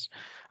organizations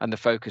and the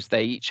focus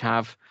they each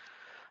have.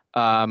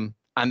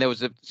 And there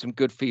was some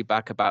good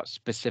feedback about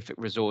specific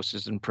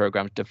resources and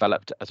programs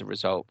developed as a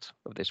result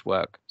of this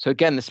work. So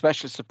again, the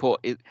specialist support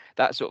is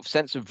that sort of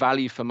sense of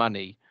value for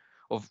money,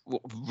 of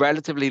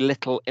relatively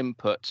little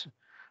input.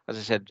 As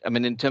I said, I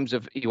mean, in terms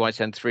of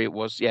EYSEND 3, it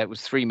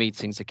was 3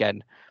 meetings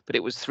again, but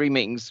it was 3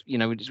 meetings, you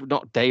know, it's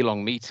not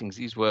day-long meetings.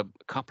 These were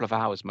a couple of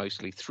hours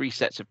mostly, 3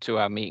 sets of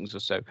 2-hour meetings or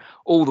so.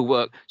 All the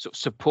work sort of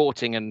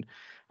supporting and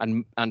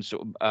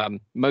sort of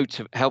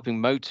helping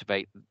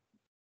motivate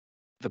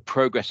the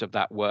progress of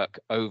that work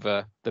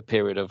over the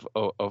period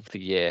of the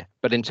year.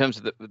 But in terms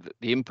of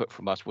the input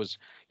from us was,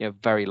 you know,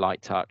 very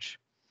light touch.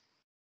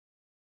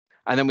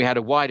 And then we had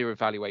a wider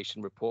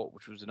evaluation report,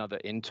 which was another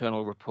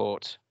internal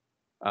report,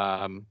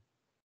 and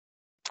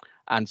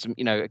some,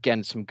 you know,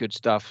 again, some good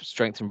stuff,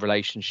 strengthen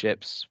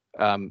relationships,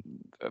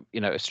 you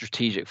know, a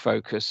strategic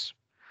focus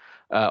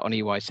on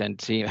EYSEND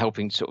team,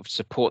 helping sort of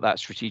support that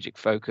strategic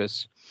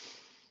focus.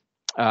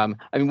 I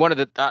mean,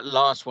 that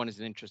last one is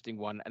an interesting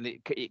one, and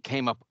it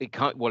came up. It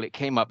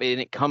came up, and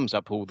it comes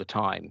up all the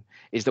time.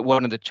 Is that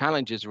one of the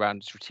challenges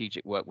around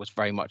strategic work was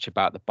very much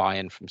about the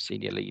buy-in from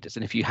senior leaders,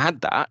 and if you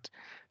had that,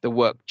 the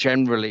work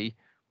generally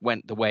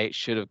went the way it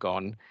should have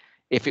gone.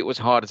 If it was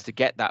harder to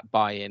get that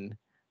buy-in,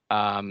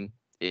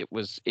 it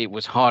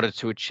was harder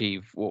to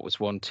achieve what was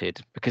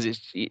wanted, because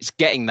it's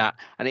getting that,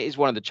 and it is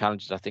one of the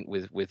challenges I think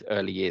with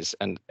early years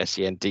and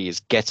SEND is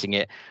getting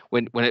it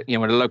when the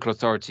local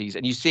authorities,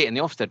 and you see it in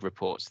the Ofsted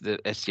reports, the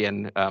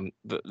SEN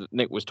that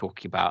Nick was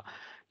talking about,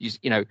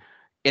 you know,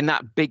 in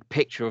that big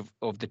picture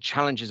of the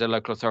challenges a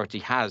local authority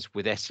has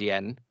with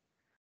SEN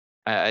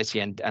and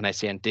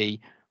SEND,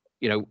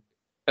 you know,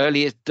 early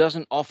years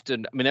doesn't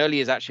often, I mean, early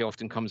years actually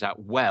often comes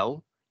out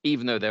well,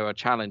 even though there are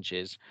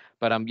challenges,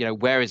 but you know,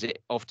 where is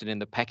it often in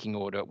the pecking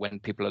order when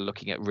people are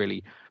looking at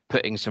really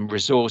putting some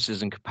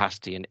resources and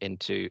capacity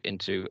into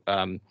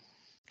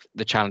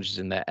the challenges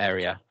in their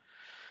area?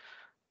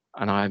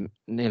 And I'm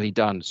nearly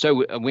done.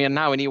 So we are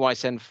now in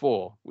EYSEND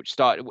 4,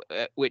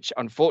 which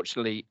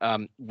unfortunately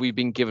we've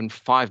been given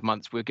 5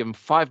 months. We're given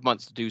 5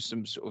 months to do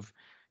some sort of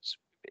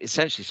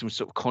essentially some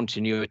sort of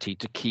continuity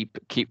to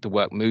keep the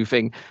work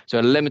moving. So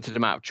a limited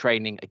amount of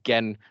training,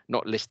 again,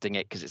 not listing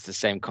it because it's the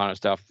same kind of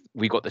stuff.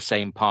 We got the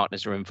same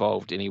partners are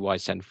involved in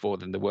EYSEND 4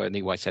 than there were in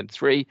EYSEND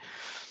 3.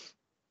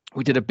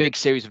 We did a big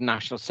series of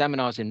national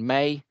seminars in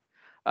May,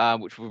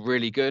 which were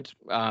really good.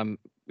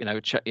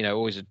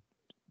 Always a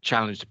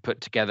challenge to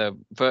put together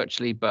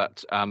virtually,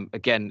 but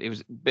again, it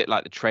was a bit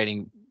like the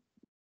training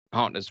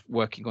partners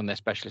working on their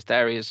specialist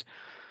areas.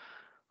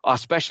 Our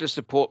specialist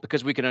support,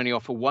 because we can only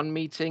offer 1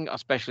 meeting, our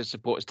specialist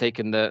support has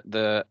taken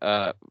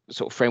the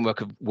sort of framework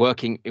of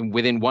working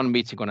within 1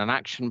 meeting on an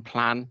action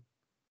plan,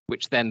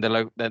 which then the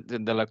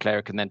local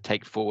area can then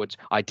take forward.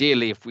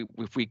 Ideally,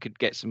 if we could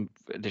get some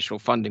additional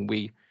funding,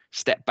 we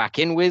step back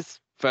in with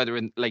further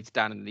in later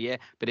down in the year.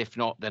 But if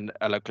not, then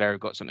a local area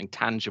got something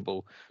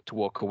tangible to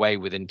walk away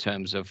with in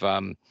terms of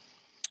a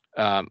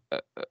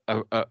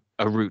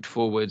route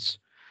forwards.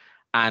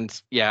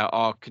 And yeah,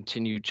 our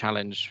continued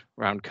challenge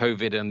around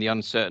COVID and the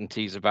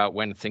uncertainties about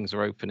when things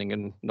are opening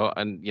and not,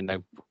 and you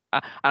know,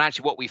 and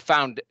actually what we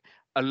found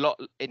a lot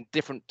in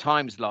different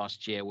times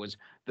last year was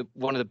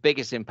one of the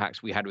biggest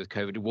impacts we had with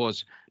COVID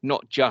was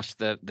not just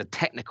the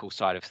technical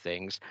side of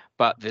things,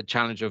 but the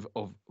challenge of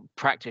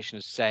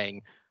practitioners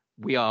saying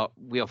we are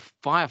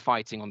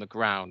firefighting on the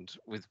ground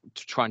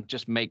to try and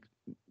just make,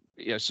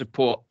 you know,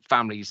 support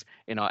families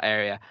in our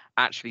area.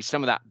 Actually,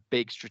 some of that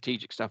big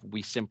strategic stuff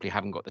we simply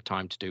haven't got the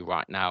time to do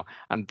right now,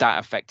 and that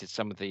affected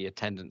some of the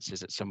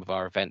attendances at some of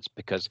our events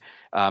because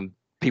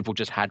people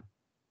just had,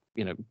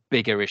 you know,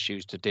 bigger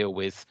issues to deal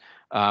with,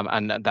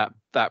 and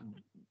that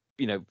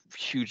you know,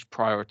 huge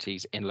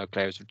priorities in local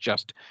areas of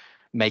just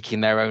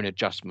making their own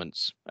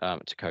adjustments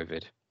to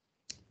COVID.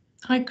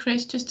 Hi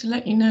Chris, just to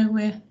let you know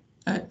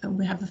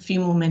we have a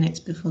few more minutes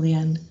before the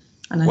end.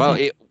 And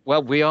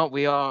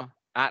we are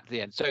at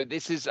the end. So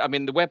this is, I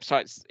mean, the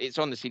website's, it's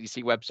on the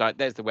CDC website.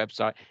 There's the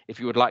website. If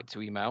you would like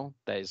to email,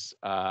 there's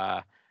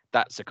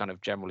that's a kind of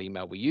general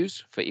email we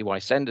use for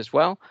EYSEND as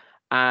well.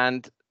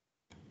 And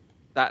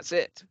that's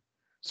it.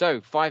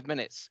 So 5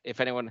 minutes.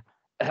 If anyone,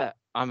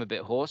 I'm a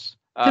bit hoarse.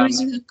 There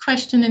is a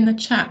question in the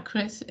chat,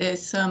 Chris.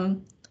 It's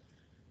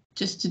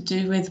just to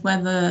do with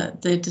whether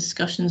the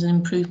discussions and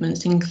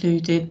improvements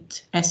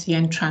included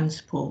SEN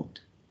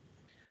transport.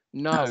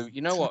 No,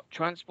 you know what?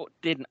 Transport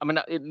didn't. I mean,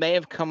 it may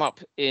have come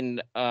up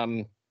in.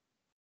 I'm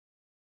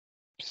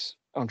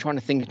trying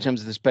to think in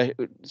terms of the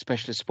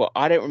specialist support.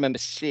 I don't remember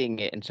seeing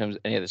it in terms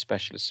of any of the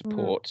specialist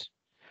support.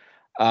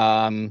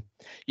 You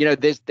know,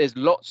 there's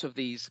lots of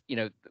these. You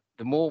know,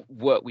 the more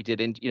work we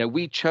did in, you know,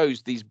 we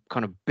chose these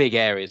kind of big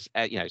areas.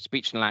 You know,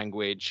 speech and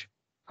language,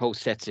 whole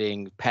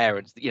setting,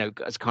 parents. You know,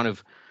 as kind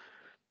of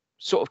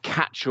sort of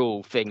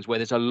catch-all things where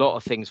there's a lot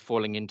of things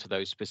falling into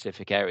those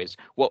specific areas.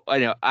 Well, you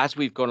know, as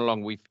we've gone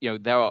along, you know,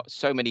 there are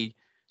so many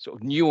sort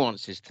of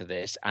nuances to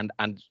this, and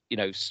you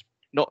know,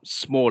 not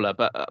smaller,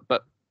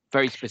 but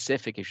very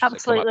specific issues.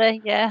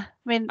 Absolutely, yeah.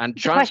 I mean, and the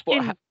transport.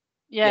 Question,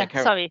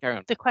 Carry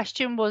on. The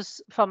question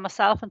was for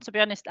myself, and to be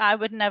honest, I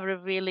would never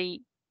have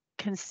really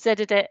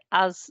considered it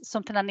as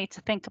something I need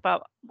to think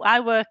about.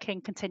 I work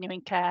in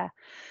continuing care,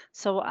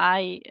 so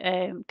I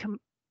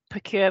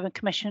procure and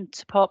commission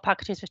support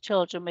packages for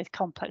children with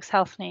complex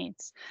health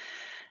needs.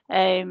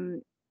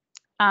 And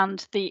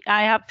I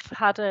have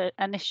had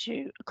an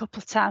issue a couple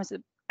of times,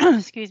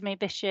 excuse me,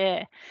 this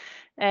year,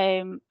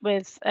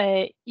 with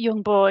a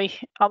young boy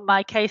on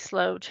my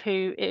caseload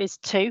who is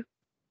 2,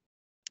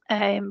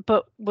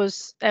 but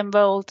was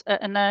enrolled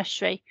at a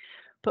nursery,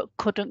 but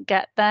couldn't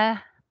get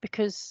there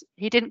because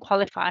he didn't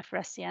qualify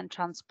for SEN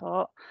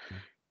transport,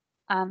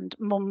 and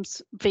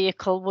mum's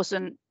vehicle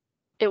wasn't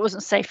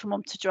safe for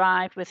mum to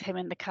drive with him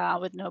in the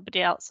car with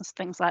nobody else and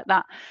things like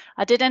that.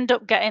 I did end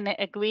up getting it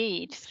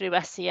agreed through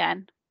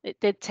SEN. It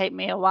did take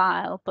me a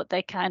while, but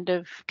they kind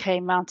of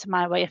came round to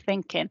my way of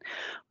thinking.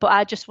 But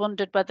I just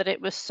wondered whether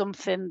it was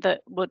something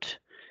that would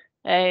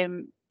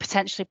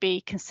potentially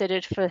be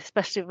considered for,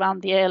 especially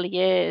around the early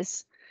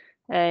years,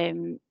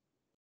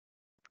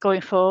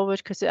 going forward,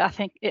 because I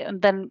think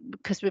and then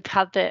because we've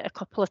had it a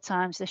couple of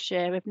times this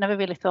year, we've never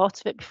really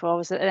thought of it before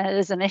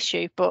as an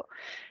issue, but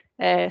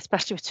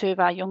especially with 2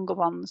 of our younger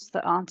ones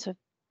that aren't of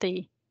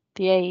the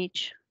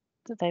age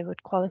that they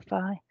would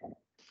qualify.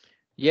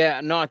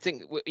 Yeah, no, I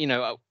think, you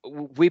know,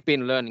 we've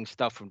been learning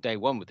stuff from day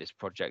one with this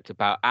project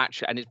about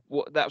actually, and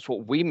that's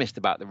what we missed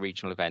about the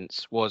regional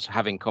events, was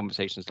having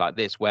conversations like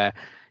this where,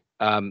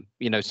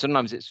 you know,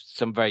 sometimes it's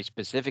some very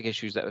specific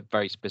issues that are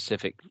very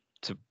specific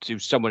to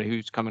someone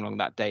who's coming along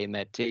that day in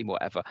their team or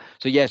whatever.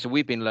 So yeah, so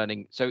we've been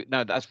learning. So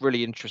no, that's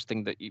really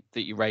interesting that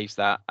you raised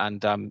that,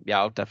 and yeah,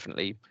 I'll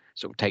definitely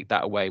sort of take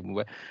that away.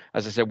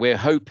 As I said, we're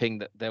hoping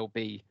that there'll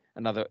be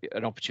an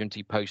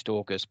opportunity post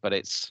August, but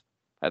it's,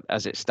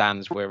 as it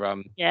stands,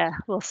 we're yeah,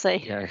 we'll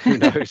see. Yeah, who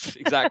knows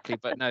exactly.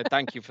 But no,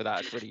 thank you for that.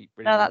 It's really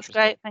no, that's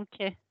great. Thank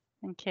you.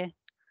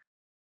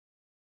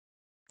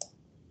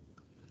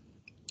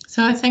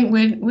 So I think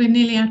we're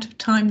nearly out of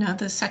time now.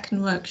 The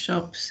second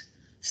workshops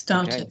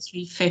start Okay. at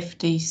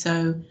 3:50,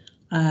 so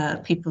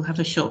people have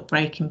a short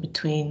break in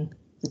between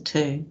the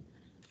 2.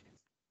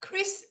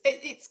 Chris,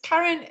 it's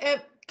Karen.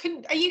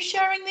 Are you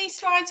sharing these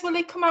slides? Will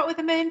they come out with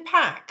the main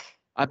pack?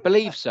 I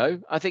believe so.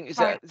 I think is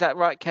that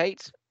right,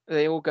 Kate? Are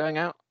they all going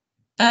out?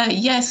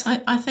 Yes,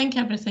 I think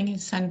everything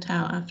is sent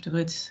out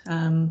afterwards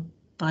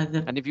by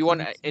the. And if you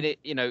want it,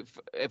 you know,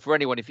 for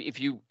anyone, if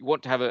you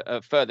want to have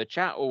a further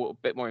chat or a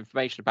bit more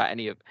information about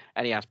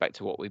any aspect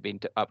of what we've been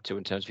up to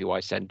in terms of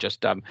EYSEND,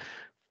 just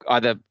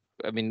either,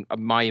 I mean,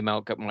 my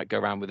email might go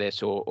around with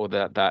this, or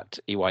that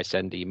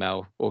EYSEND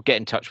email, or get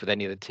in touch with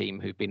any of the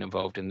team who've been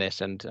involved in this,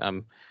 and I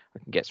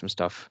can get some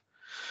stuff.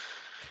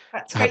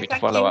 That's Happy great. to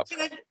follow up.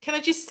 Can I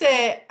just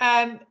say,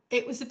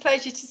 it was a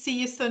pleasure to see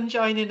your son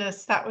joining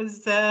us. That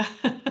was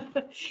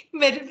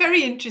made it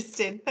very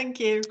interesting. Thank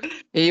you.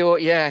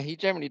 He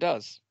generally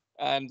does.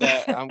 And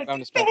I'm going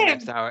to spend the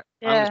next hour.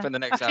 Yeah, I'm going to spend the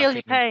next hour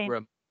in the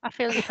room. I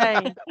feel your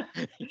pain.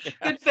 Yeah.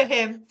 Good for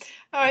him.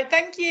 All right.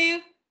 Thank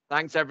you.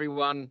 Thanks,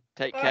 everyone.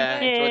 Take Bye.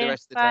 care. Enjoy the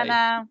rest of the Bye day.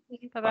 now.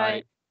 Bye-bye.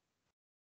 Bye.